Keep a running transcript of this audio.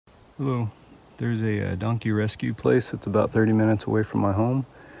Hello, there's a donkey rescue place that's about 30 minutes away from my home.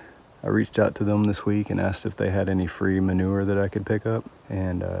 I reached out to them this week and asked if they had any free manure that I could pick up,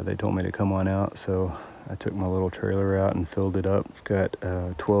 and they told me to come on out, so I took my little trailer out and filled it up. I've got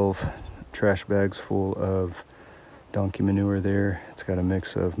 12 trash bags full of donkey manure there. It's got a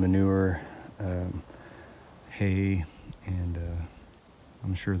mix of manure, hay, and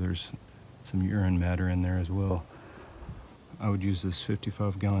I'm sure there's some urine matter in there as well. I would use this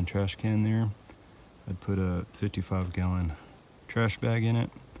 55-gallon trash can there. I'd put a 55-gallon trash bag in it,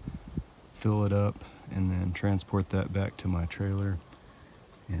 fill it up, and then transport that back to my trailer,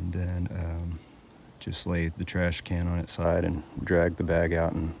 and then just lay the trash can on its side and drag the bag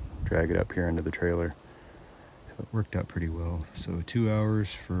out and drag it up here into the trailer. So it worked out pretty well. So 2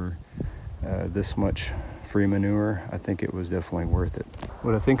 hours for this much free manure, I think it was definitely worth it.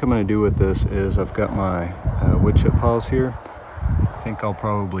 What I think I'm going to do with this is I've got my wood chip piles here. I think I'll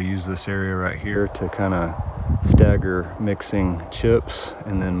probably use this area right here to kind of stagger mixing chips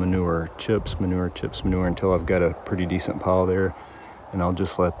and then manure, chips, manure, chips, manure, until I've got a pretty decent pile there, and I'll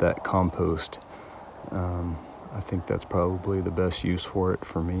just let that compost. I think that's probably the best use for it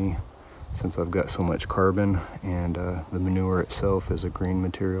for me, since I've got so much carbon, and the manure itself is a green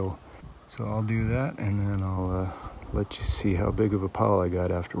material. So I'll do that, and then I'll let you see how big of a pile I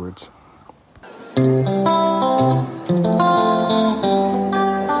got afterwards.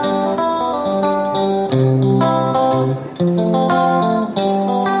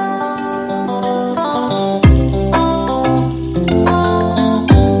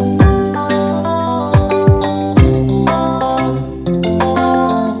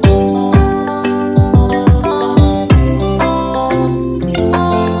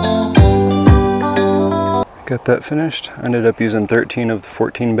 Got that finished. I ended up using 13 of the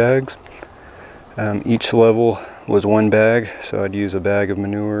 14 bags. Each level was one bag, so I'd use a bag of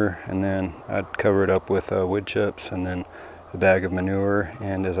manure, and then I'd cover it up with wood chips, and then a bag of manure.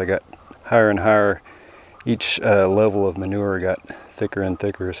 And as I got higher and higher, each level of manure got thicker and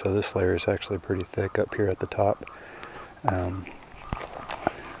thicker, so this layer is actually pretty thick up here at the top.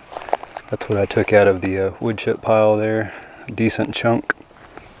 That's what I took out of the wood chip pile there, a decent chunk.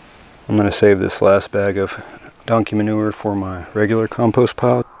 I'm going to save this last bag of donkey manure for my regular compost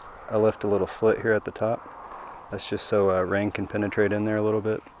pile. I left a little slit here at the top. That's just so rain can penetrate in there a little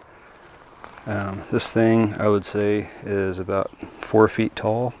bit. This thing, I would say, is about 4 feet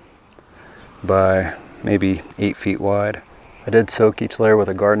tall by maybe 8 feet wide. I did soak each layer with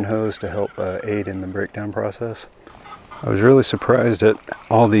a garden hose to help aid in the breakdown process. I was really surprised at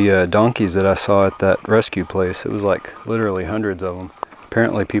all the donkeys that I saw at that rescue place. It was like literally hundreds of them.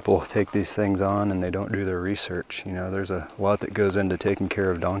 Apparently people take these things on and they don't do their research. You know, there's a lot that goes into taking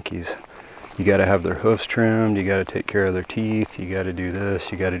care of donkeys. You got to have their hoofs trimmed, you got to take care of their teeth, you got to do this,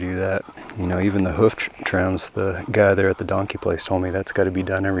 you got to do that. You know, even the hoof trims, the guy there at the donkey place told me that's got to be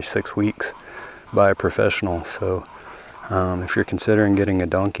done every 6 weeks by a professional. So if you're considering getting a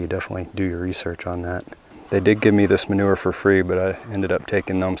donkey, definitely do your research on that. They did give me this manure for free, but I ended up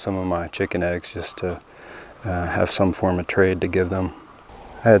taking them some of my chicken eggs just to have some form of trade to give them.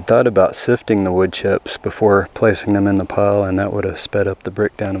 I had thought about sifting the wood chips before placing them in the pile, and that would have sped up the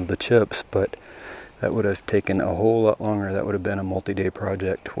breakdown of the chips, but that would have taken a whole lot longer. That would have been a multi-day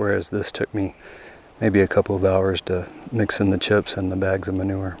project, whereas this took me maybe a couple of hours to mix in the chips and the bags of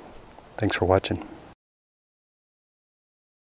manure. Thanks for watching.